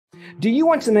Do you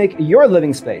want to make your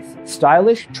living space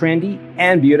stylish, trendy,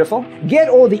 and beautiful? Get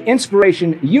all the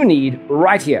inspiration you need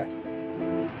right here.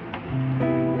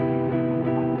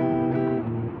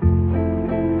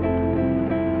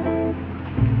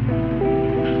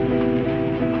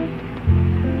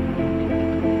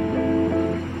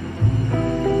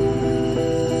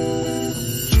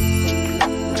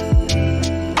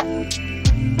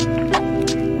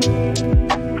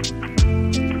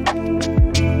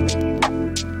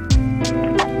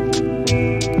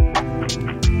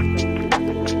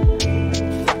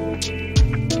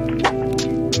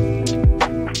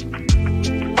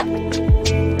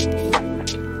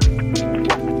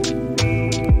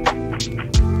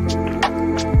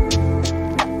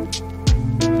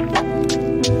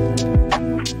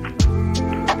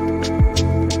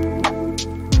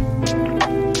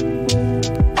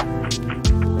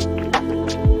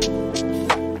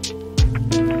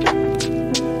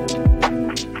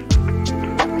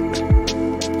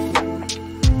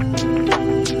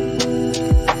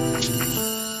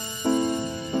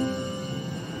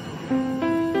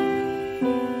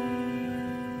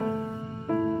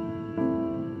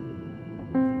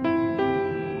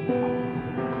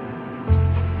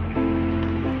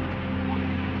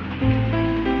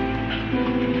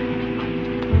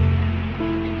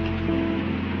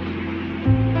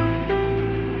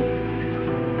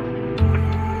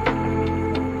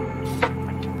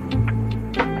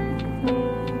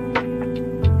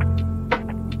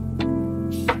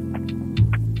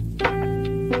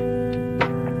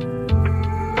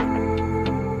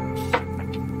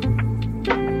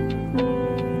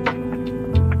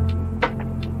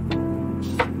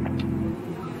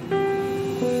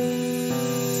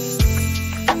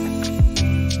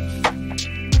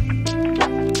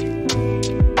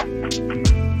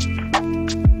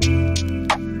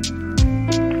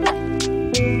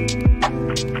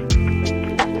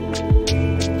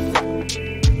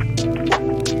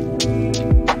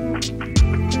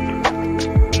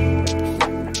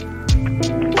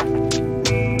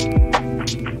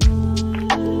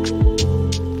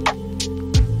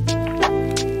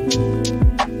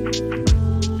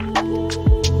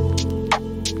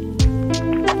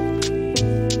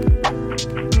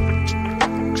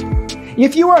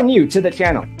 If you are new to the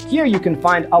channel, here you can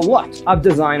find a lot of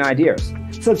design ideas.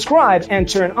 Subscribe and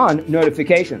turn on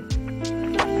notifications.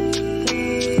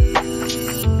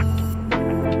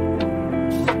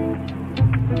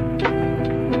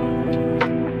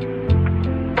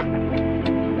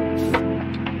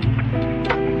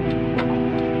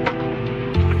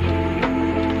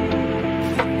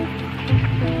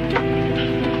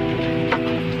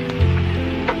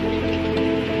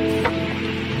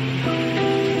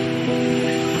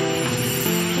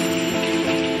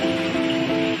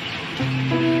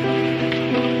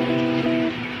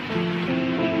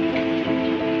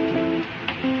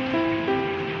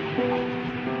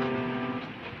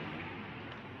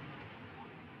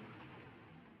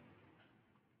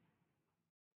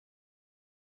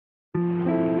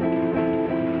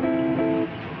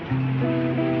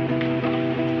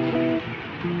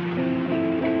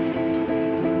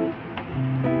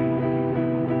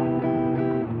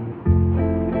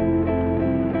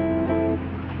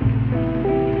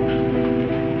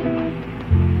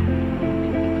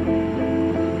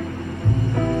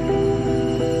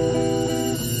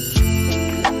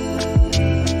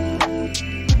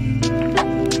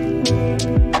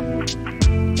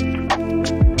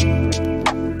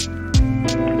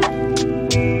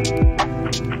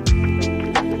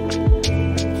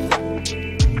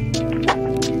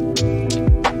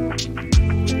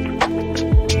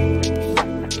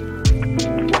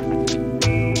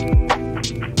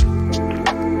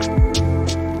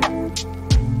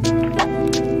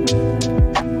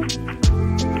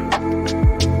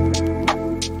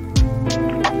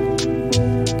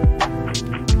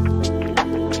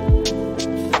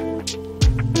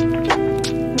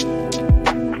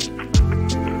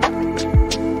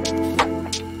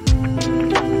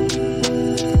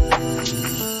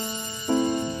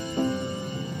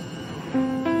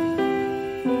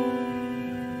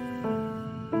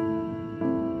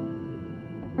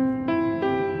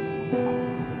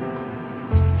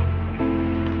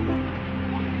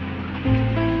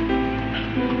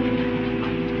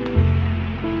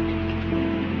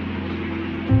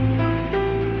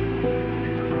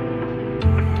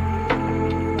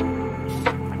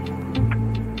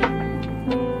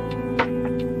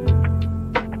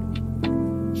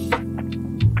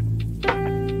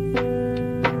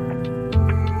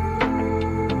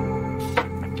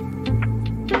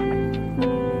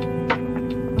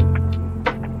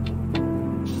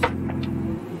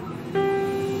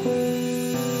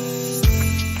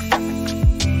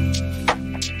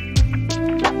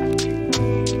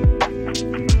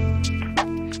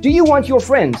 Do you want your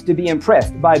friends to be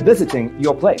impressed by visiting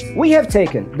your place? We have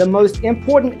taken the most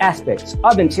important aspects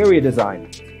of interior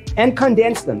design and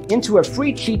condensed them into a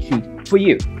free cheat sheet for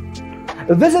you.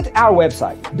 Visit our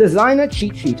website,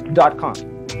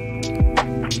 designercheatsheet.com.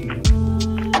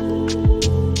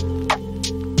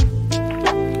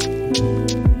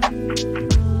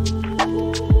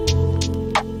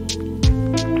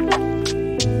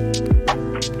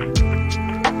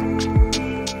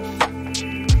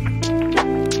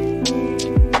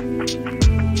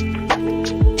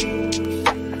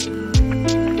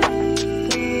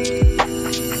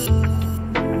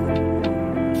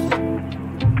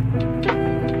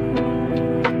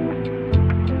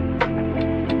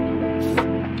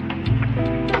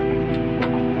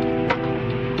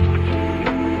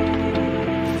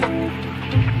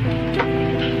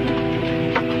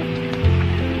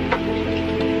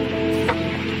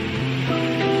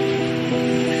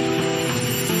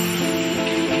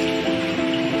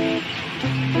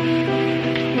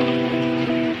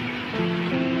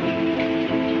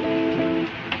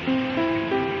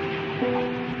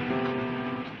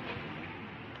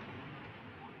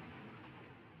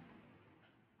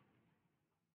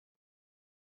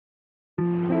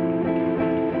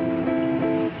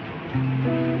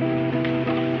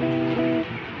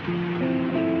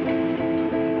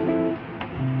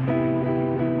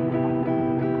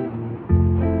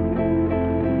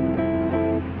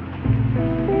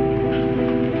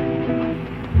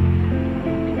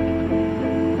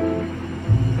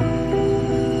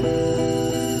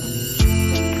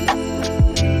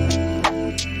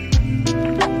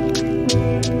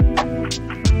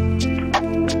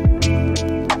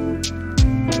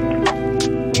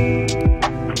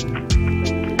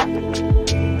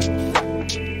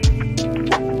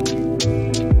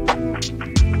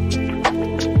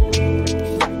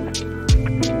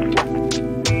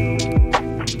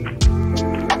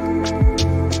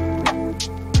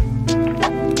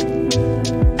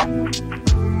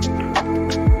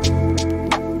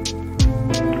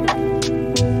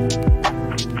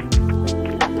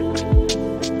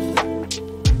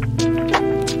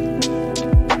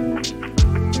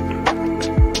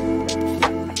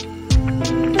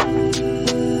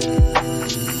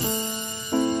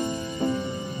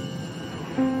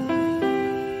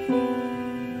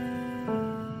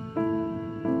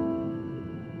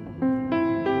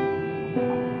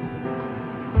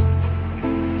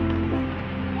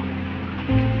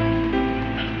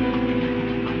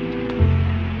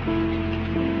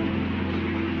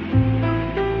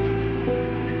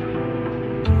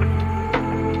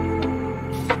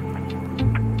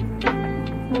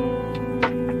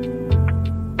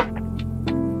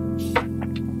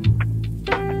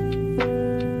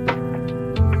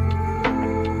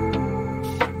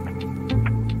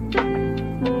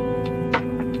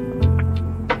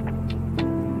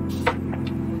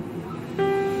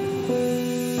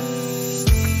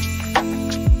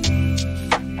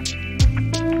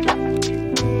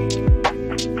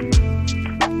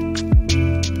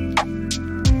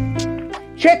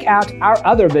 Check out our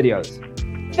other videos.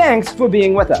 Thanks for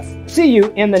being with us. See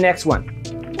you in the next one.